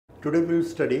Today we will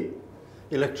study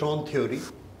electron theory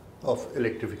of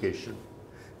electrification.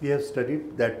 We have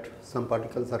studied that some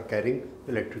particles are carrying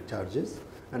electric charges,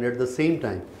 and at the same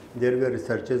time there were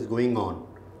researches going on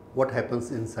what happens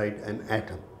inside an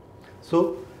atom.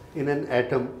 So in an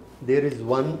atom there is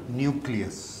one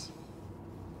nucleus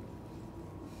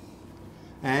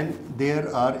and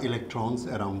there are electrons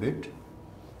around it.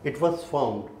 It was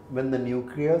found when the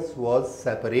nucleus was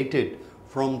separated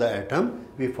from the atom,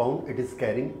 we found it is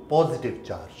carrying positive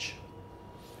charge.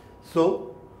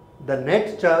 So the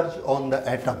net charge on the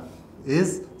atom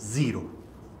is 0.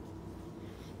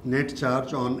 Net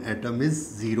charge on atom is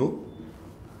 0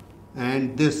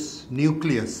 and this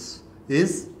nucleus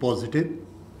is positive.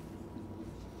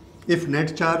 If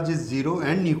net charge is 0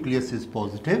 and nucleus is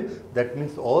positive, that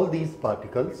means all these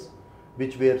particles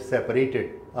which were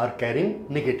separated are carrying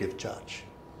negative charge.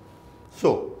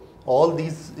 So all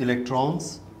these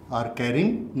electrons are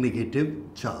carrying negative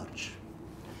charge.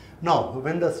 Now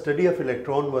when the study of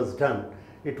electron was done,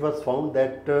 it was found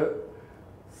that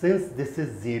since this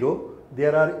is 0,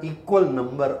 there are equal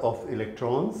number of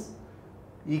electrons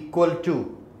equal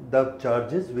to the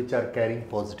charges which are carrying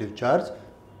positive charge,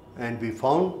 and we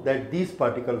found that these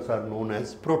particles are known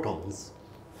as protons.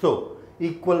 So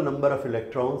equal number of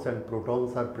electrons and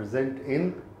protons are present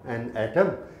in an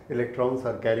atom. Electrons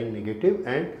are carrying negative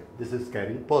and this is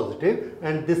carrying positive,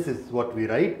 and this is what we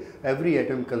write: every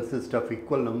atom consists of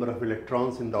equal number of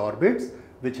electrons in the orbits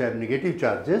which have negative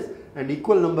charges and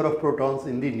equal number of protons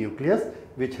in the nucleus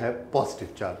which have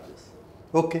positive charges.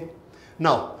 Okay.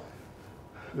 Now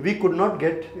we could not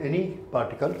get any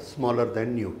particle smaller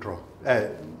than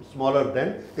smaller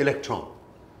than electron.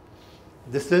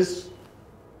 This is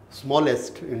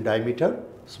smallest in diameter,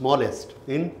 smallest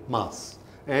in mass,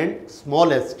 and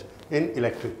smallest in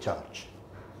electric charge.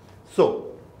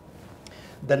 So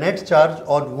the net charge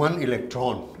on one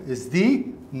electron is the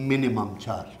minimum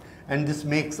charge, and this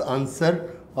makes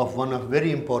answer of one of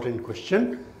very important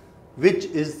question, which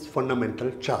is fundamental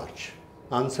charge.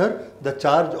 Answer: the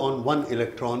charge on one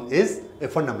electron is a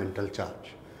fundamental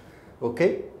charge.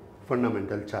 Okay,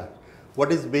 fundamental charge.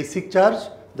 What is basic charge?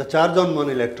 The charge on one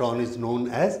electron is known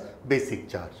as basic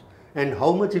charge. And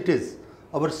how much it is?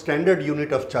 Our standard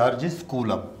unit of charge is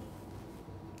coulomb,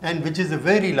 and which is a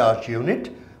very large unit,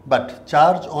 but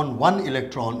charge on one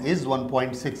electron is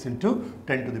 1.6 into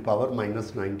 10 to the power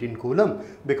minus 19 coulomb.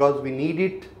 Because we need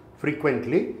it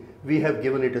frequently, we have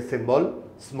given it a symbol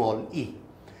small e.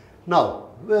 Now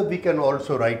we can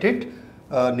also write it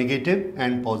negative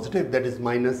and positive, that is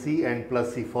minus e and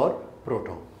plus e for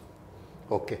proton.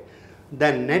 Okay.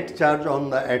 Then net charge on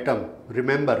the atom,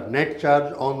 remember net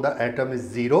charge on the atom is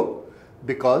 0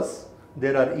 because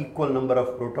there are equal number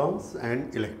of protons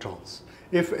and electrons.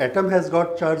 If atom has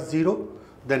got charge 0,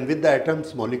 then with the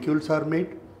atoms molecules are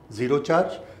made, 0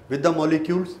 charge. With the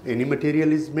molecules any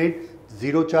material is made,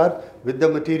 0 charge. With the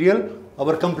material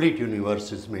our complete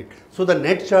universe is made. So the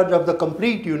net charge of the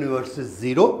complete universe is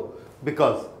 0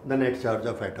 because the net charge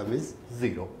of atom is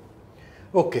 0.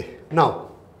 Okay.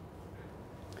 Now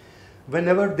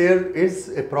whenever there is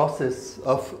a process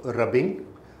of rubbing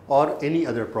or any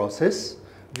other process,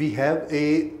 we have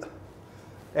a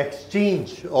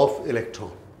exchange of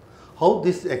electron. How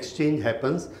this exchange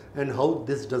happens and how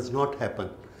this does not happen.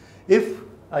 If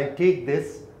I take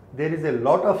this, there is a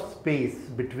lot of space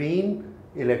between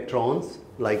electrons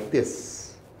like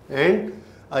this, and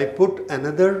I put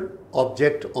another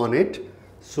object on it,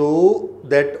 so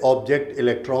that object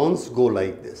electrons go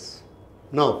like this.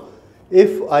 Now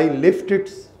if I lift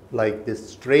it like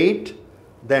this straight,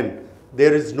 then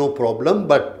there is no problem,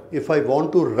 but if I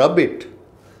want to rub it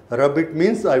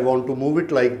means I want to move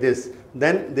it like this,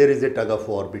 then there is a tug of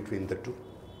war between the two.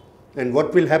 And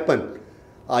what will happen?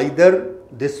 Either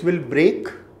this will break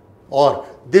or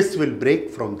this will break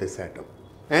from this atom.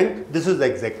 And this is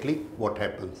exactly what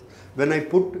happens. When I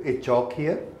put a chalk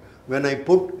here, when I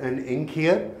put an ink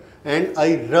here and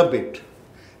I rub it,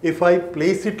 if I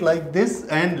place it like this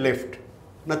and lift,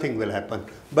 nothing will happen.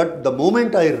 But the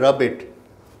moment I rub it,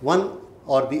 one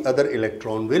or the other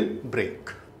electron will break,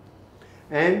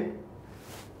 and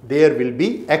there will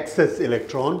be excess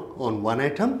electron on one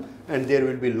atom and there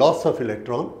will be loss of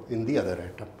electron in the other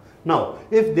atom. Now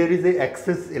if there is a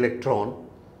excess electron,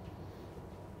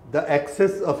 the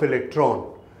excess of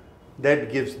electron,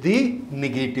 that gives the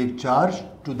negative charge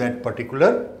to that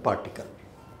particular particle.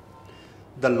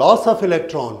 The loss of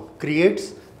electron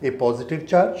creates a positive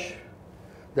charge.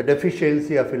 The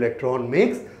deficiency of electron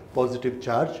makes positive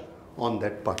charge on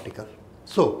that particle.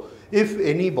 So if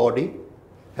any body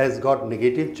has got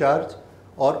negative charge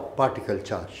or particle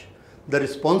charge, the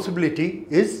responsibility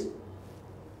is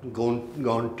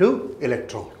gone to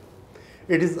electron.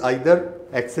 It is either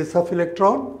excess of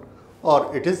electron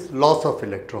or it is loss of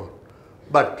electron.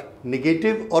 But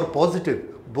negative or positive,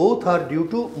 both are due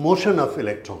to motion of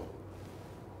electron.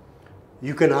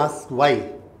 You can ask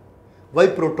why? Why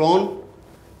proton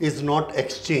is not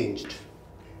exchanged?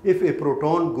 If a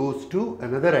proton goes to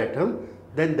another atom,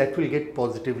 then that will get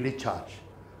positively charged.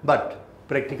 But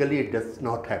practically it does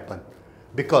not happen,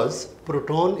 because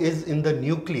proton is in the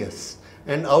nucleus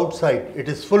and outside it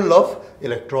is full of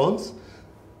electrons.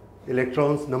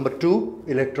 Electrons, number 2,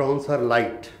 electrons are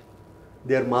light.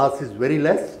 Their mass is very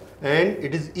less and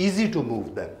it is easy to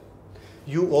move them.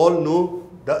 You all know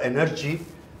the energy,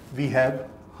 we have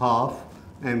half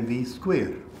mv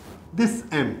square. This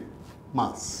m,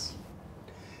 mass.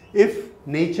 If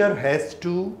nature has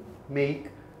to make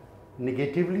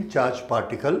negatively charged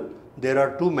particle, there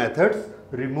are two methods: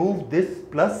 remove this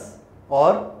plus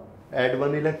or add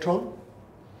one electron.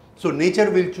 So nature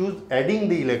will choose adding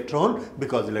the electron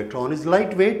because electron is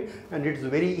lightweight and it is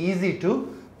very easy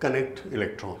to connect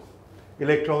electron.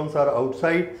 Electrons are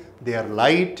outside, they are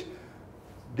light,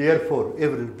 therefore a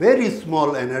very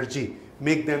small energy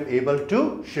make them able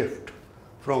to shift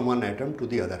from one atom to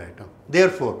the other atom.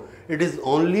 Therefore it is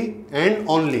only and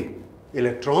only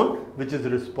electron which is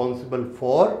responsible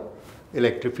for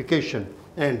electrification.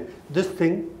 And this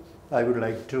thing I would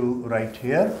like to write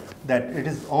here, that it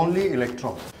is only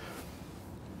electron.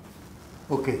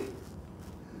 Okay,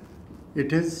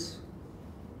 it is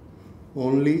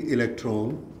only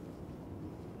electron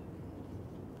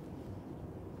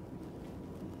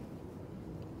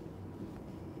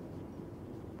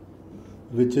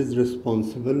which is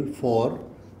responsible for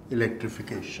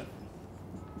electrification.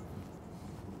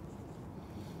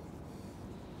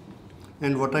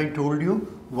 And what I told you,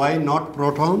 why not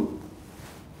proton?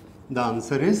 The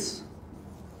answer is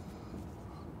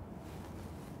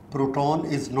proton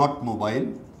is not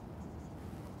mobile.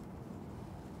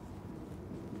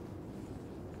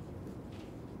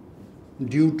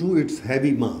 Due to its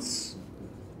heavy mass.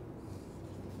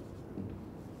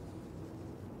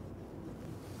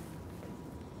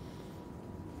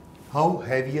 How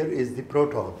heavier is the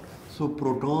proton? So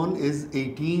proton is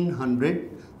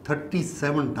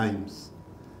 1837 times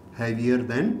heavier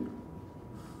than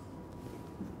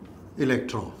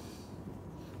electron.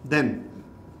 Then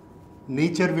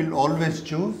nature will always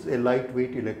choose a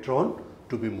lightweight electron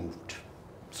to be moved.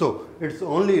 So it's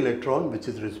only electron which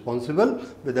is responsible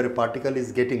whether a particle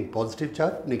is getting positive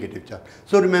charge, negative charge.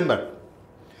 So remember,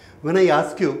 when I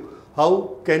ask you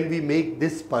how can we make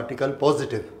this particle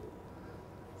positive,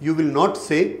 you will not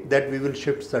say that we will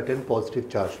shift certain positive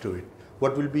charge to it.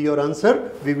 What will be your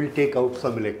answer? We will take out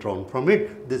some electron from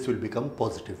it. This will become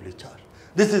positively charged.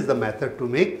 This is the method to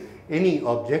make any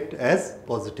object as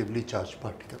positively charged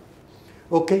particle.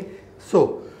 Okay,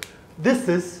 so this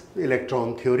is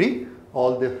electron theory,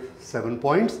 all the 7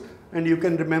 points, and you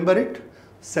can remember it.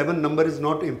 7 number is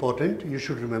not important. You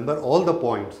should remember all the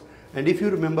points, and if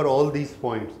you remember all these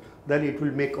points, then it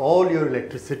will make all your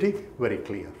electricity very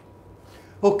clear.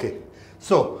 Okay,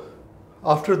 so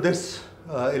after this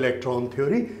electron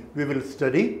theory, we will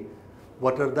study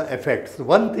what are the effects.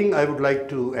 One thing I would like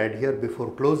to add here before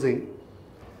closing,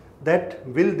 that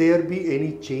will there be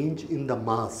any change in the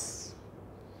mass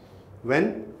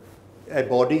when a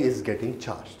body is getting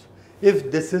charged?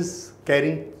 If this is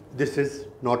carrying, this is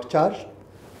not charged,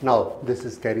 now this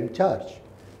is carrying charge.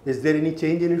 Is there any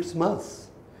change in its mass?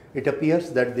 It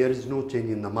appears that there is no change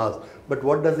in the mass. But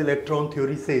what does electron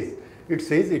theory says? It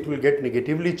says it will get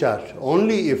negatively charged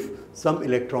only if some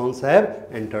electrons have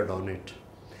entered on it.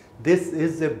 This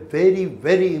is a very,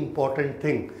 very important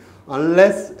thing.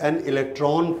 Unless an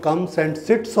electron comes and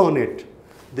sits on it,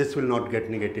 this will not get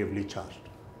negatively charged.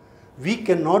 We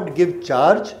cannot give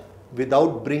charge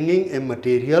without bringing a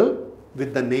material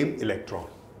with the name electron.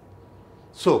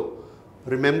 So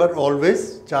remember,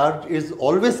 always charge is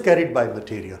always carried by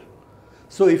material.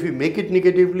 So if we make it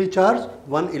negatively charged,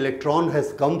 one electron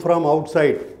has come from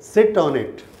outside, sit on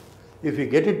it. If we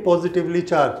get it positively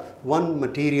charged, one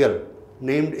material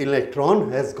named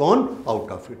electron has gone out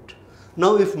of it.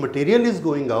 Now if material is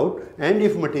going out and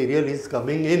if material is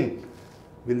coming in,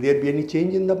 will there be any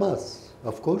change in the mass?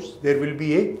 Of course, there will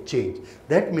be a change.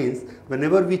 That means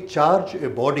whenever we charge a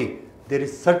body, there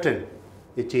is certain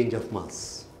a change of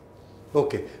mass.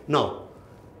 Okay, now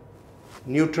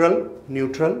neutral.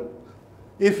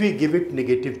 If we give it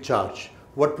negative charge,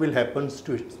 what will happen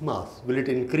to its mass? Will it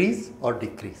increase or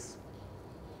decrease?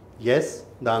 Yes,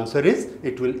 the answer is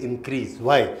it will increase.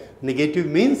 Why? Negative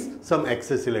means some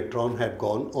excess electron have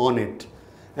gone on it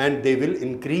and they will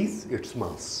increase its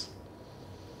mass.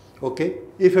 Okay,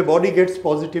 if a body gets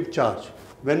positive charge,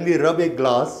 when we rub a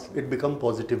glass, it becomes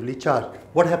positively charged.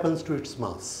 What happens to its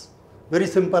mass? Very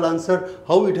simple answer,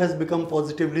 how it has become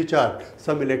positively charged.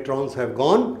 Some electrons have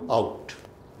gone out.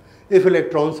 If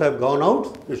electrons have gone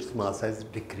out, its mass has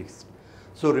decreased.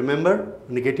 So remember,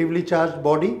 negatively charged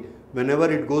body,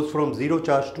 whenever it goes from 0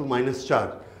 charge to minus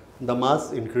charge, the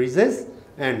mass increases,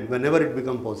 and whenever it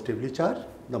becomes positively charged,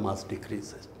 the mass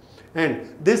decreases.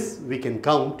 And this we can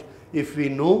count if we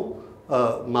know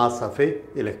mass of a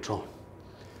electron.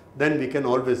 Then we can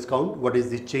always count what is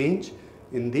the change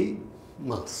in the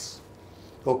mass.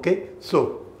 Okay,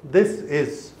 so this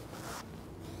is,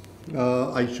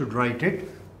 I should write it,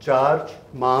 charge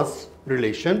mass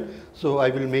relation. So I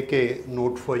will make a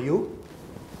note for you,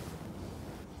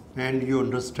 and you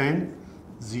understand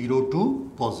 0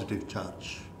 to positive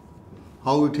charge.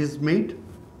 How it is made?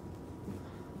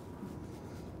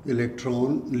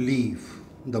 Electron leave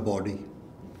the body.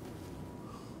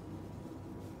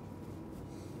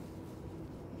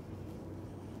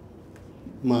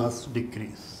 Mass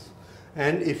decrease.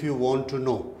 And if you want to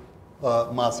know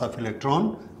mass of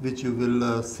electron, which you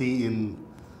will see in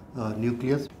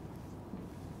nucleus,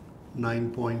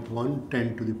 9.1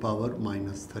 10 to the power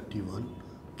minus 31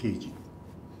 kg.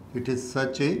 It is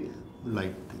such a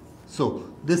light thing. So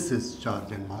this is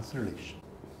charge and mass relation.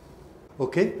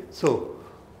 Okay, so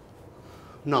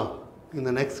now in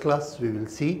the next class we will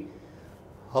see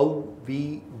how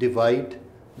we divide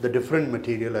the different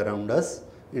material around us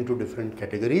into different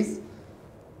categories,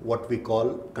 what we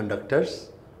call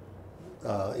conductors,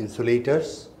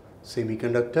 insulators,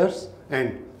 semiconductors,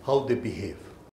 and how they behave.